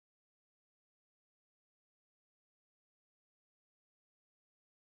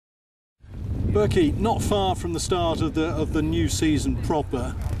Birkett, not far from the start of the new season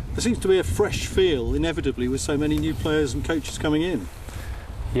proper, there seems to be a fresh feel, inevitably, with so many new players and coaches coming in.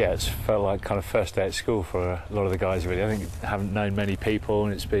 Yeah, it's felt like kind of first day at school for a lot of the guys, really. I think I haven't known many people,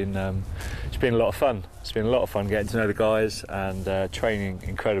 and it's been a lot of fun. It's been a lot of fun getting to know the guys and training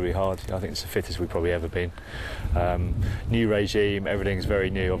incredibly hard. I think it's the fittest we've probably ever been. New regime, everything's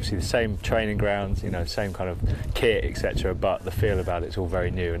very new. Obviously the same training grounds, same kind of kit, etc. But the feel about it's all very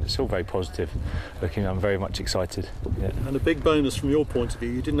new and it's all very positive. I'm very much excited. Yeah. And a big bonus from your point of view,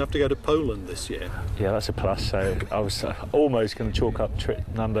 you didn't have to go to Poland this year. Yeah, that's a plus. So I was almost going to chalk up trip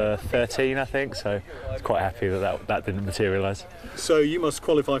number 13, I think. So I was quite happy that didn't materialise. So you must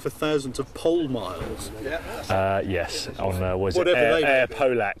qualify for thousands of pole miles. Yes, on Air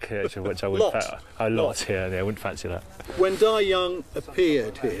Polak, which I wouldn't I wouldn't fancy that. When Di Young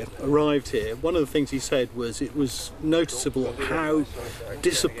arrived here, one of the things he said was it was noticeable how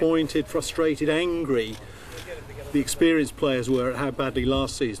disappointed, frustrated, angry the experienced players were at how badly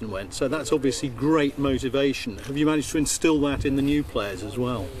last season went. So that's obviously great motivation. Have you managed to instill that in the new players as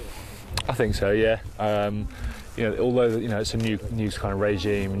well? I think so, yeah. Although it's a new kind of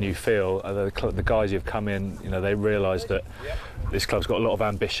regime, new feel, the guys who've come in, they realise that this club's got a lot of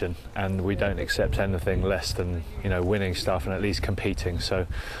ambition, and we don't accept anything less than winning stuff and at least competing. So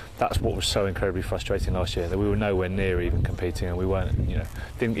that's what was so incredibly frustrating last year, that we were nowhere near even competing, and we weren't,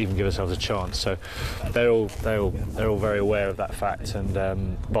 didn't even give ourselves a chance. So they're all very aware of that fact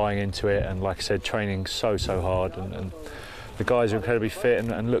and buying into it, and like I said, training so hard, and the guys are incredibly fit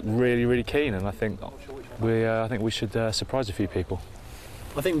and look really, really keen, and I think we should surprise a few people.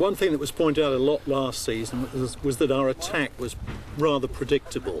 I think one thing that was pointed out a lot last season was that our attack was rather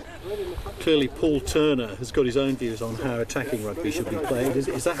predictable. Clearly Paul Turner has got his own views on how attacking rugby should be played.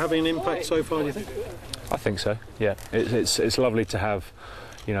 Is that having an impact so far, do you think? I think so, yeah. It's lovely to have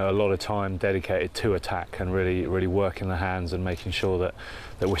a lot of time dedicated to attack and really working the hands and making sure that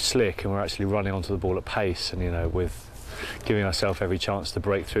we're slick and we're actually running onto the ball at pace and with giving ourselves every chance to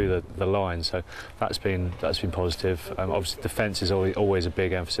break through the line. So that's been positive. Obviously defence is always a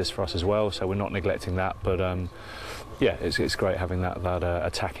big emphasis for us as well, so we're not neglecting that, but yeah, it's great having that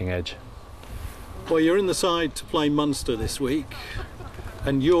attacking edge. Well, you're in the side to play Munster this week,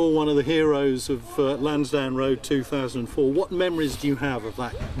 and you're one of the heroes of Lansdowne Road 2004. What memories do you have of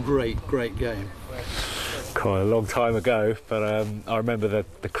that great game? Quite a long time ago, but I remember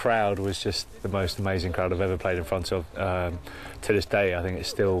the crowd was just the most amazing crowd I've ever played in front of. To this day, I think it's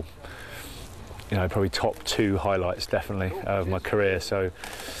still, probably top 2 highlights definitely of my career. So,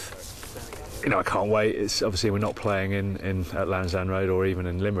 I can't wait. It's obviously we're not playing at Lansdowne Road or even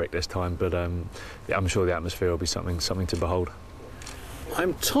in Limerick this time, but yeah, I'm sure the atmosphere will be something to behold.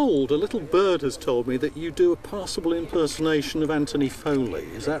 I'm told, a little bird has told me that you do a passable impersonation of Anthony Foley.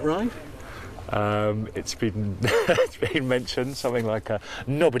 Is that right? It's been mentioned, something like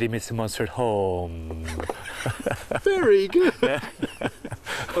nobody missed the Munster at home. Very good. Yeah.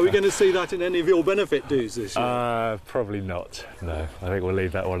 Are we going to see that in any of your benefit dues this year? Probably not. No, I think we'll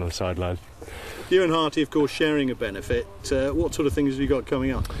leave that one on the sideline. You and Harty, of course, sharing a benefit. What sort of things have you got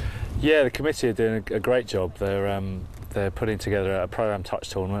coming up? Yeah, the committee are doing a great job. They're putting together a programme touch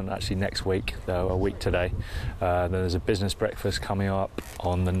tournament actually next week, a week today. Then there's a business breakfast coming up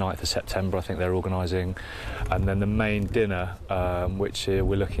on the 9th of September, I think they're organising. And then the main dinner, which we're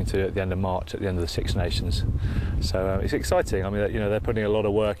looking to do at the end of March, at the end of the Six Nations. So it's exciting. I mean, they're putting a lot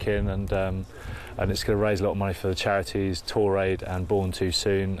of work in, and it's going to raise a lot of money for the charities, Tour Aid and Born Too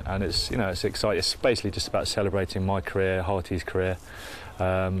Soon. And it's exciting. It's basically just about celebrating my career, Harty's career,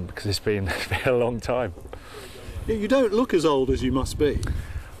 because it's been a long time. You don't look as old as you must be.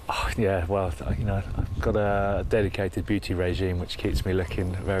 Oh, yeah, well, I've got a dedicated beauty regime which keeps me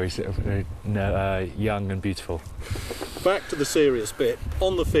looking very young and beautiful. Back to the serious bit.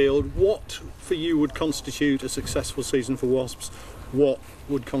 On the field, what for you would constitute a successful season for Wasps? What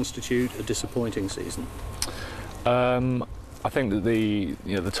would constitute a disappointing season? I think that the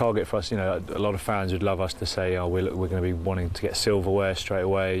target for us, a lot of fans would love us to say, oh, we're going to be wanting to get silverware straight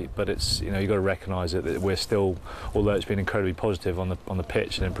away, but it's you've got to recognise that we're still, although it's been incredibly positive on the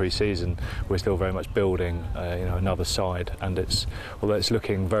pitch and in pre-season, we're still very much building another side, and although it's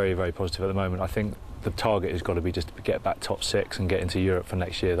looking very, very positive at the moment, I think the target has got to be just to get back top 6 and get into Europe for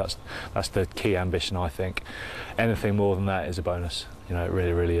next year. That's the key ambition, I think. Anything more than that is a bonus. It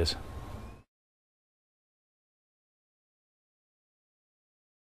really, really is.